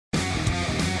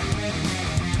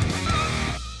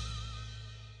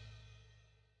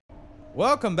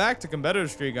Welcome back to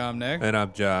Competitive Streak. I'm Nick. And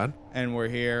I'm John. And we're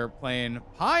here playing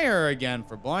Pyre again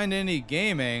for Blind Indie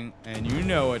Gaming. And you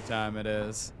know what time it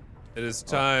is. It is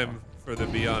time for the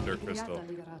Beyonder Crystal.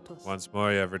 Once more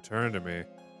you have returned to me.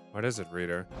 What is it,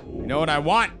 reader? You know what I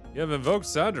want? You have invoked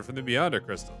Sandra from the Beyonder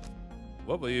Crystal.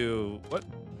 What do you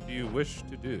wish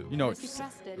to do? You know what you said.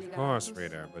 Of course,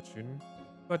 reader, but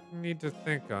you need to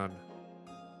think on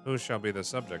who shall be the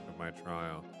subject of my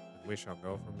trial. And we shall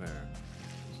go from there.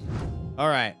 All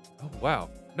right. Oh, wow.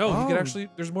 No, you can actually,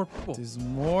 there's more people. There's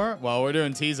more? Well, we're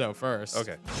doing Tizo first.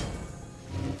 Okay.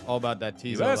 All about that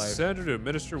Tizo You asked life. Sandra to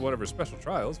administer one of her special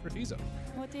trials for Tizo.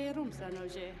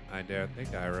 I dare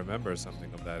think I remember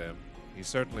something of that imp. He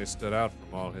certainly stood out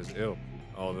from all his ilk,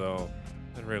 although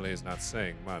that really is not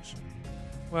saying much.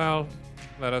 Well,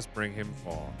 let us bring him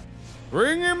forth.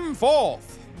 Bring him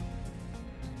forth.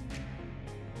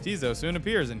 Tizo soon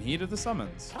appears in heat of the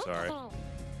summons. Sorry.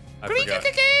 I forgot.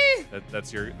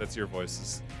 That's your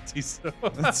voice, Tizo.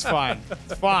 That's fine.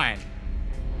 It's fine.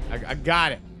 I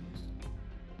got it.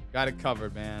 Got it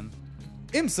covered, man.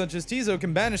 Imps such as Tizo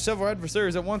can banish several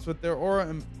adversaries at once with their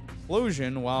aura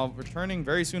implosion while returning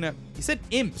very soon after. He said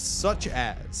imps such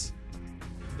as.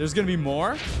 There's gonna be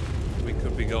more? We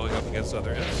could be going up against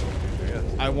other imps. Yes.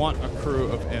 I want a crew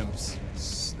of imps.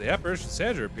 The apparition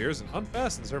Sandra appears and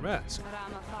unfastens her mask.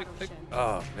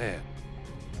 Oh, man.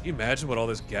 Can you imagine what all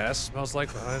this gas smells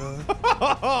like behind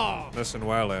her? Listen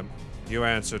well, imp. You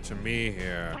answer to me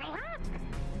here.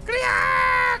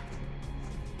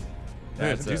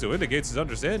 Tizo indicates his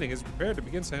understanding is prepared to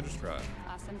begin Sandra's trial.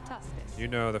 You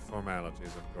know the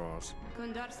formalities, of course.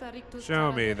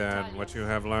 Show me, then, what you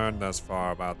have learned thus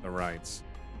far about the rites.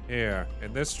 Here,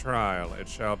 in this trial, it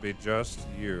shall be just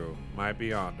you, my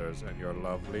Beyonders, and your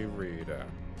lovely reader.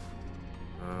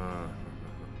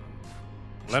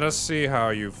 Let us see how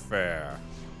you fare.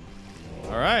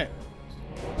 All right.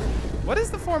 What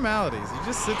is the formalities? He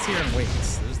just sits here and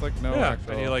waits. There's like no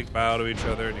actual... And you like bow to each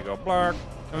other and you go, blark.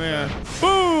 Come here.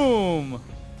 Boom!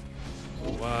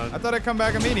 One. I thought I'd come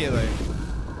back immediately.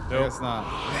 Nope. I guess not.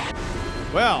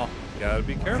 Well, gotta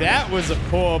be careful. that was a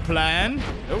poor plan.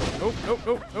 Nope, nope, nope,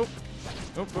 nope, nope.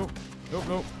 Nope, nope, nope,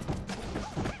 nope.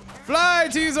 Fly,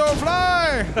 Tizo,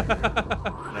 fly!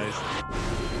 Nice.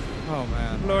 Oh,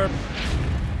 man. Blurp.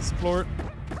 Splort.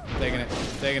 Taking it,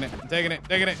 taking it, taking it,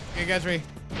 taking it. Can you catch me?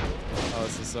 Oh,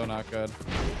 this is so not good.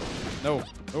 No,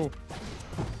 no.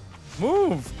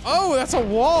 Move! Oh, that's a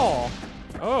wall!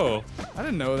 Oh. I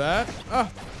didn't know that.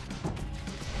 Oh.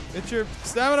 Get your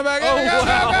stamina back. Oh, go,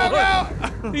 wow. go,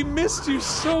 go, go. He missed you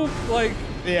so, like...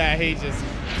 Yeah, he just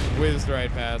whizzed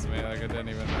right past me like it didn't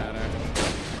even matter.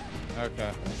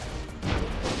 Okay.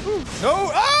 No!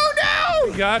 Oh,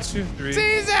 no! Got you. 3,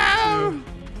 Tizo!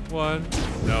 2, 1.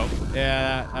 Nope.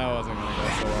 Yeah, that wasn't going to go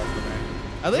so well for me.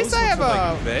 At least Those I have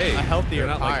like a healthier They're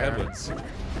not Pyre. like headwinds.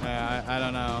 Yeah, I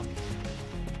don't know.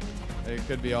 It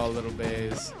could be all little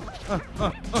bays.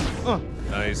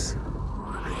 Nice.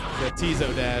 The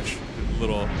Tizo dash.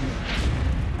 Little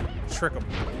trick 'em.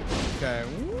 Okay.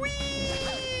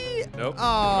 Whee! Nope.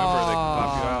 Oh. Remember, they can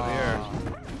pop you out here.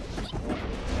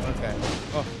 Okay.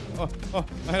 Oh.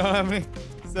 I don't have any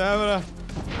stamina.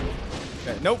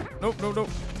 Okay. Nope. Nope. Nope. Nope.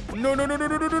 No. No. No. No.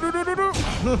 No. No. No. No. No.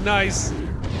 No. Nice.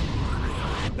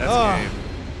 That's game.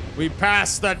 We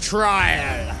passed the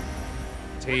trial.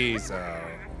 Tizo.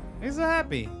 He's so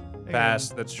happy.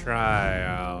 Passed the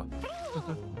trial.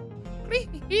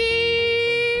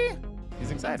 He's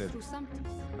excited.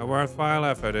 A worthwhile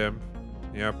effort, imp.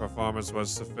 Your performance was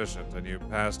sufficient, and you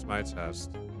passed my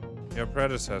test. Your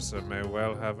predecessor may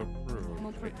well have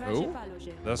approved. Who?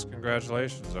 Thus,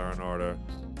 congratulations are in order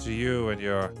to you and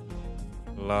your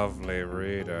lovely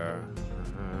reader.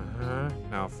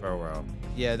 Now, farewell.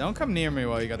 Yeah, don't come near me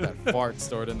while you got that fart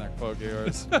stored in that cloak of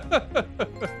yours.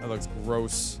 That looks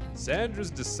gross.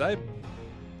 Sandra's disciple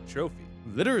trophy.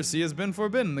 Literacy has been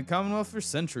forbidden in the Commonwealth for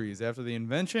centuries after the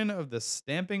invention of the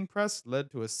stamping press led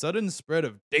to a sudden spread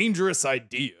of dangerous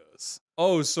ideas.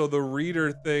 Oh, so the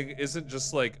reader thing isn't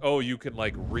just like, oh, you can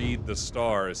like read the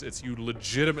stars. It's you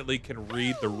legitimately can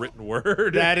read the written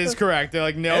word. That is correct. They're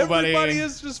like nobody. Everybody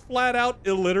is just flat out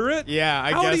illiterate. Yeah,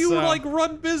 I guess. How do you like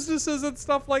run businesses and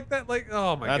stuff like that? Like,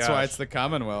 oh my god. That's why it's the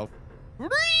Commonwealth.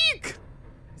 Freak!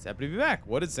 He's happy to be back.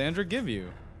 What did Sandra give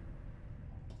you?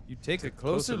 You take a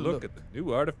closer look at the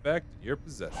new artifact in your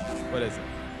possession. What is it?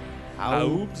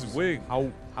 Haub's wing.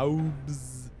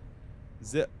 Haub's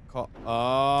zip. Oh,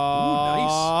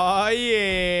 nice.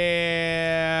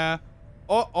 Yeah.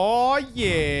 Oh,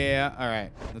 yeah. All right,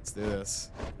 let's do this.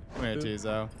 Come here,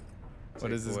 Tizo.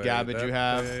 What is this garbage you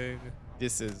have?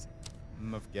 This is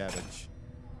enough garbage.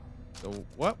 So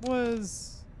what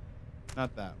was...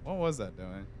 Not that. What was that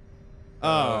doing?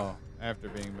 Oh, after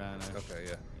being banished. Okay,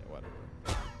 yeah. Yeah,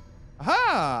 whatever.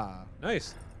 Aha!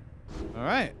 Nice. All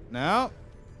right, now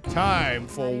time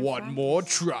for one more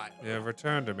try. You have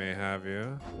returned to me, have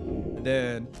you? I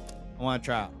did. I want to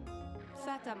try.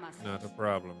 Not a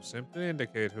problem. Simply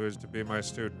indicate who is to be my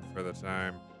student for the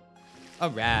time. All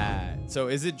right. So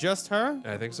is it just her?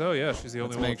 I think so, yeah. She's the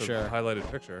only one with the highlighted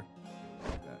picture.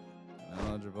 Okay.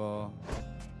 Eligible.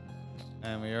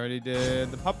 And we already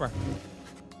did the pupper.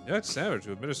 You asked Sandra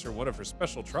to administer one of her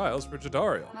special trials for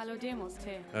Jadariel.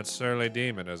 That surly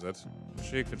demon, is it?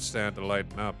 She could stand to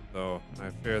lighten up, though I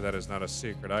fear that is not a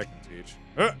secret I can teach.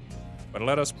 But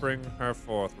let us bring her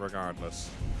forth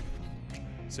regardless.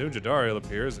 Soon Jadariel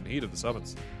appears in heat of the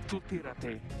summons.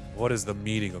 What is the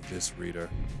meaning of this, reader?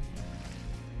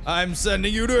 I'm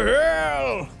sending you to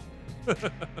hell!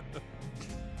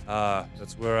 Ah,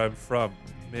 that's where I'm from.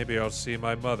 Maybe I'll see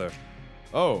my mother.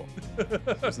 Oh,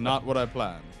 that's not what I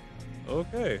planned.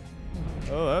 Okay.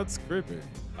 Oh, that's creepy.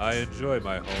 I enjoy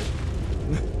my home.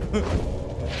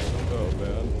 Oh,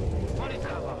 man.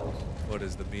 What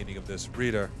is the meaning of this,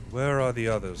 reader? Where are the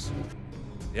others?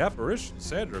 The apparition,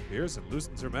 Sandra, appears and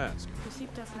loosens her mask.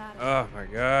 Oh my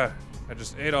god. I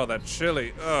just ate all that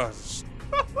chili. Ugh.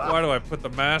 Why do I put the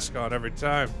mask on every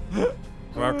time?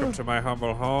 Welcome to my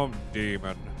humble home,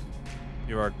 demon.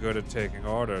 You are good at taking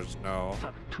orders, no?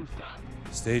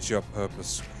 State your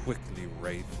purpose quickly,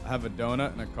 Wraith. I have a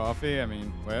donut and a coffee. I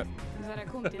mean, what?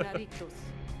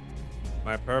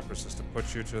 My purpose is to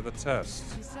put you to the test.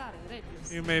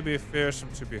 You may be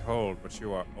fearsome to behold, but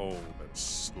you are old and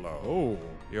slow. Oh.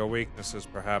 Your weaknesses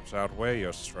perhaps outweigh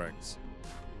your strengths.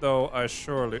 Though I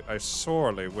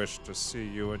sorely wish to see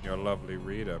you and your lovely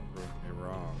Rita prove me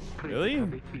wrong. Really?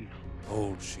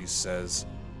 Old, she says.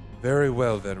 Very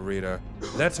well then, Rita.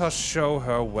 Let us show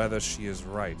her whether she is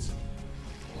right.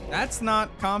 That's not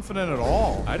confident at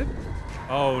all. I didn't.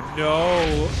 Oh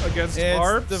no! Against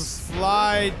harps? The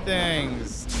fly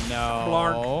things. No.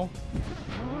 Blark.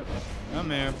 Come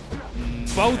here.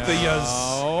 Both of yous.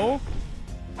 No.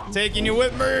 Taking you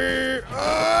with me.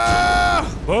 Ah!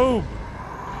 Boom.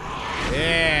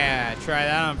 Yeah. Try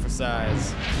that on for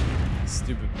size.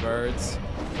 Stupid birds.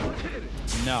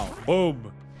 No.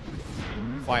 Boom.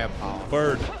 Firepower.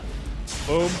 Bird.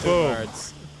 Boom, Two boom.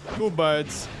 birds. Two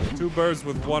birds. Two birds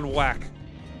with one whack.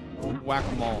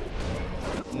 Whack-a-mole.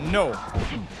 No.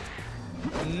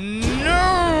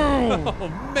 No!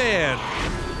 Oh, man.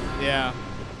 Yeah.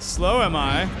 Slow am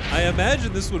I? I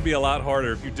imagine this would be a lot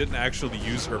harder if you didn't actually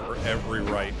use her for every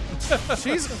right.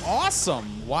 She's awesome.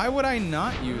 Why would I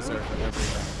not use her for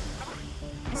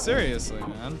everything? Seriously,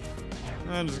 man.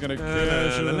 I'm just gonna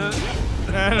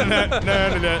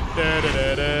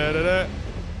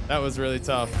That was really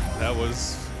tough. That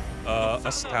was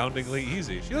astoundingly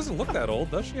easy. She doesn't look that old,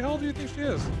 does she? How old do you think she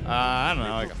is? I don't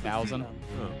know, like 1,000. Oh.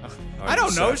 I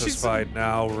don't know. She's satisfied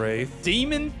now, Wraith.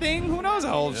 Demon thing? Who knows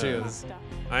how old she is?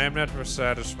 I am never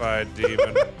satisfied,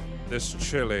 demon. This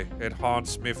chili, it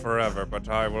haunts me forever, but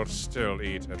I will still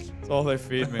eat it. That's all they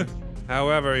feed me.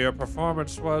 However, your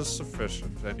performance was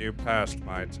sufficient, and you passed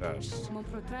my test.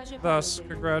 Thus,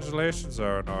 congratulations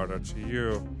are in order to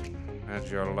you and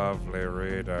your lovely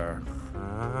reader.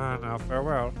 Now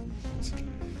farewell.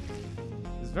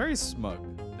 He's very smug.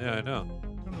 Yeah, I know.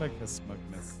 I don't like his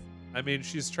smugness. I mean,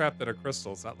 she's trapped in a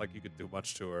crystal. It's not like you could do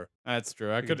much to her. That's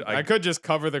true. I could just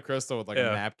cover the crystal with like a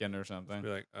napkin or something. Be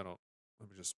like, let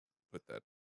me just put that.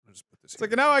 I'll just put this. It's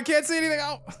like, no, I can't see anything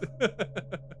out.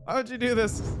 Why would you do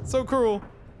this? It's so cruel.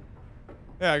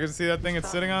 Yeah, I can see that thing it's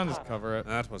sitting on. Just cover it.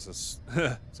 That was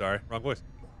a. Sorry, wrong voice.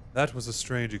 That was a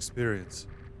strange experience.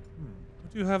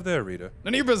 What do you have there, Rita?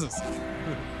 None of your business.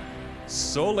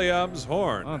 Soliam's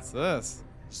horn. What's this?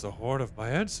 It's the horn of my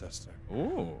ancestor.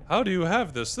 Ooh. How do you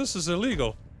have this? This is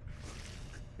illegal.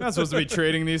 You're not supposed to be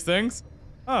trading these things.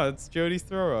 Oh, it's Jody's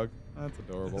throw rug. That's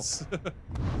adorable.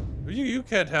 You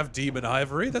can't have demon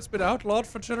ivory. That's been outlawed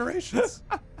for generations.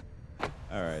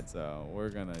 All right, so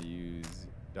we're gonna use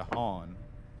Dahan.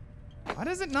 Why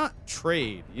does it not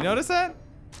trade? You notice that?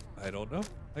 I don't know.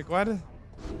 Like, why did...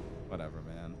 Whatever,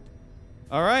 man.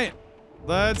 All right.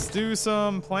 Let's do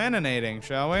some planinating,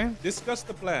 shall we? Discuss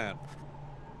the plan.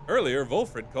 Earlier,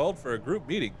 Volfred called for a group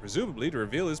meeting, presumably to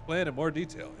reveal his plan in more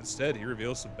detail. Instead, he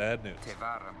reveals some bad news.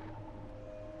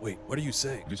 Wait, what are you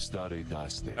saying?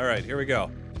 All right, here we go.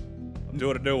 I'm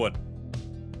doing a new one.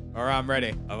 All right, I'm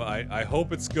ready. I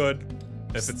hope it's good.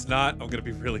 If it's not, I'm gonna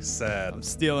be really sad. I'm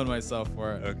stealing myself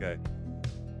for it. Okay.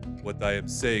 What I am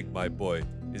saying, my boy,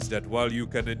 is that while you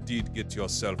can indeed get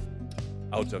yourself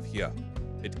out of here,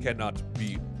 it cannot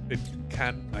be It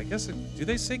can, I guess, do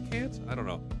they say can't? I don't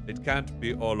know. It can't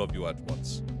be all of you at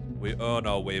once. We earn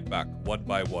our way back, one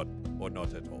by one, or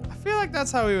not at all. I feel like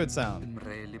that's how he would sound.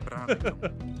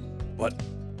 But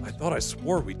I thought I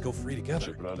swore we'd go free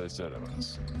together.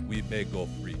 We may go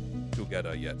free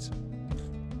together yet.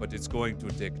 But it's going to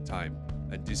take time,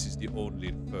 and this is the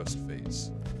only first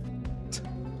phase.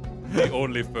 The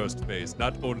only first phase,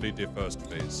 not only the first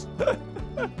phase.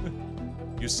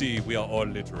 You see, we are all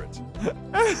literate.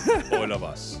 All of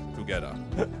us, together.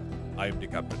 I am the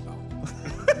captain now.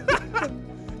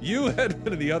 You and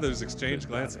one of the others exchange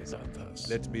glances.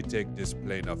 Let me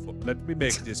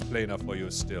make this plainer for you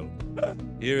still.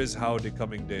 Here is how the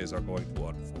coming days are going to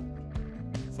unfold.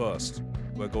 First,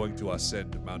 we're going to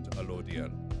ascend Mount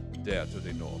Alodiel, there to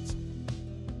the north.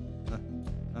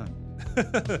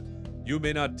 You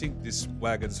may not think this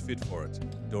wagon's fit for it,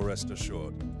 though rest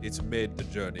assured, it's made the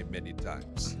journey many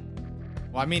times.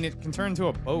 Well, I mean, it can turn into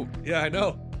a boat. Yeah, I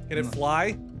know. Can it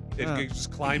fly? It can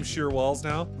just climb sheer walls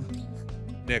now?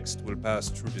 Next, we'll pass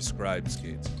through the Scribe's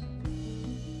Gate.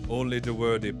 Only the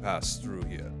worthy pass through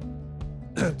here.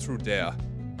 Through there.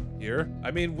 Here?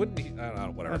 I mean, wouldn't he? I don't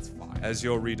know, whatever. That's fine. As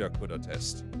your reader could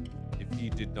attest, if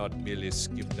he did not merely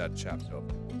skim that chapter.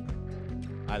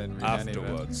 I didn't read any of it.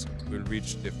 Afterwards, we'll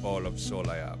reach the Fall of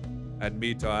Solayab and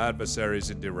meet our adversaries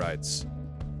in the rites.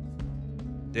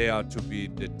 They are to be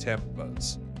the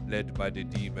Temples, led by the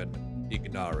demon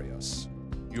Ignarius.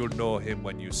 You'll know him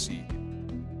when you see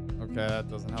him. Okay, that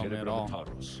doesn't help me at all.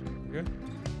 Okay.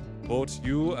 Both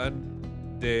you and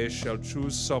they shall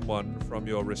choose someone from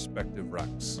your respective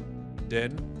ranks.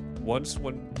 Then, once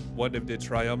one of the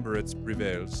triumvirates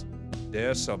prevails,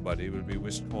 there somebody will be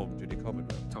whisked home to the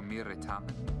Commonwealth.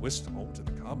 Whisked home to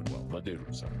the Commonwealth?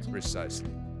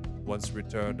 Precisely. Once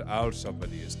returned, our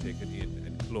somebody is taken in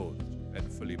and clothed and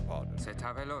fully pardoned. The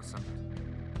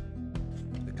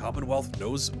Commonwealth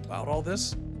knows about all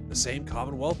this? The same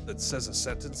Commonwealth that says a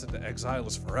sentence into exile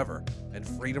is forever, and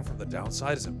freedom from the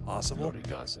downside is impossible?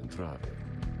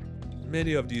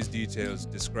 Many of these details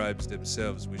describes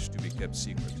themselves wish to be kept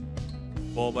secret.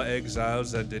 Former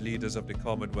exiles and the leaders of the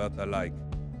Commonwealth alike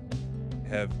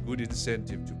have good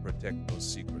incentive to protect those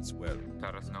secrets well.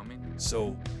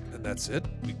 So, and that's it?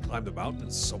 We climb the mountain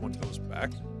and someone goes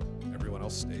back? Everyone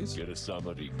else stays? For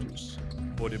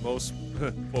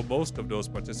most of those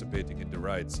participating in the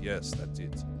rites, yes, that's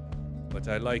it. But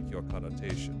I like your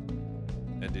connotation.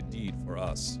 And indeed, for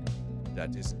us,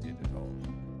 that isn't it at all.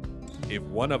 If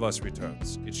one of us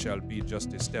returns, it shall be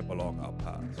just a step along our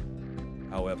path.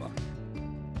 However,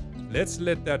 let's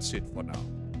let that sit for now.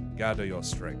 Gather your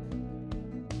strength.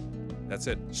 That's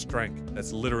it, strength.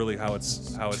 That's literally how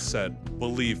it's said.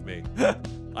 Believe me.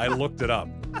 I looked it up.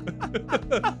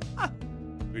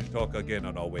 We'll talk again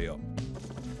on our way up.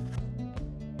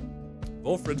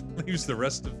 Volfred leaves the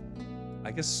rest of,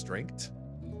 I guess, strength?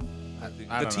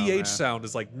 The TH sound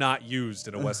is like not used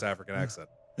in a West African accent.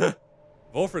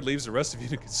 Volfred leaves the rest of you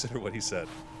to consider what he said.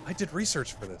 I did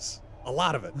research for this. A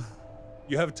lot of it.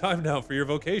 You have time now for your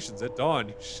vocations. At dawn,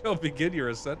 you shall begin your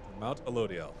ascent to Mount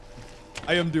Alodiel.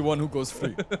 I am the one who goes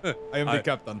free. I am the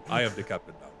captain. I am the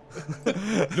captain now.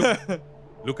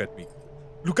 Look at me.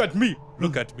 Look at me.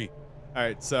 Look at me. All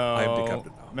right, so I am the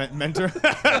captain now. Mentor.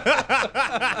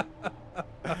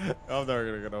 I'm never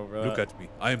gonna get over that. Look at me.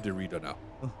 I am the reader now.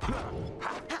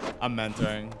 I'm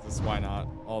mentoring. Just why not?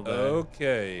 All day.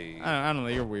 Okay. I don't know.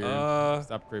 You're weird.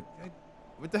 Stop creep.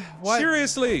 What the? What?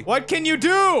 Seriously? What can you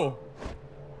do?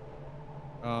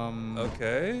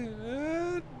 Okay.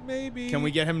 Maybe. Can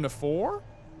we get him to 4?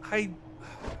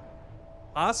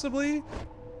 Possibly.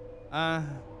 I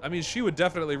mean, she would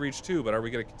definitely reach 2, but are we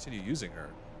gonna continue using her?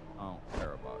 I don't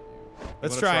care about you.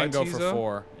 Let's try try and go Tizo? for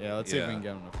 4. Yeah, let's see if we can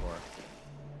get him to 4.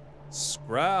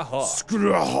 Scrahawk.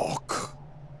 Scrahawk.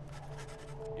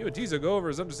 You and Tizo go over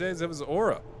his understandings of his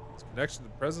aura, his connection to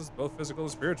the presence, both physical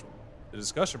and spiritual. The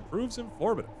discussion proves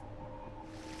informative.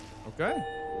 Okay.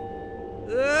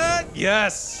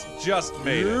 Yes! Just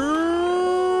made it.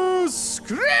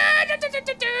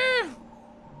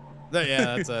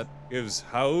 Yeah, that's it. Gives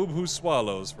Haub who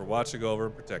swallows for watching over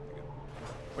and protecting him.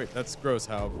 Wait, that's gross,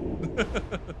 Haub.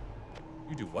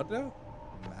 You do what now?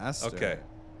 Master. Okay.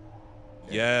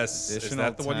 Yes. Is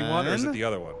that the one you want, or is it the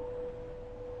other one?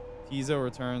 Tizo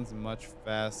returns much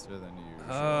faster than usual.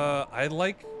 I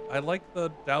like the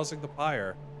dousing the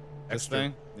pyre. This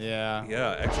thing? Yeah.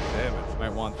 Yeah, extra damage.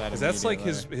 Might want that. That's like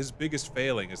his biggest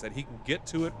failing is that he can get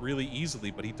to it really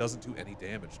easily, but he doesn't do any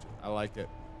damage to it. I like it.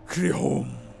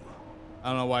 I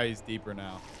don't know why he's deeper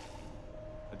now.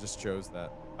 I just chose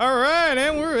that. All right,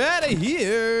 and we're out of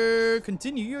here.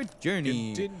 Continue your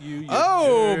journey. Continue your journey.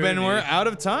 journey. Ben, we're out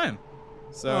of time.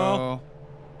 So. Oh.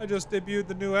 I just debuted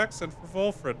the new accent for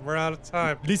Volfred. We're out of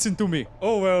time. Listen to me.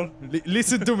 Oh, well.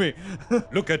 Listen to me.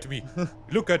 Look at me.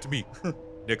 Look at me.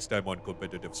 Next time on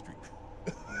Competitive Streak.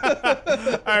 All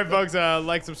right, folks.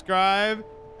 Like, subscribe,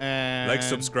 and... Like,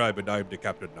 subscribe, and I'm the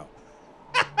captain now.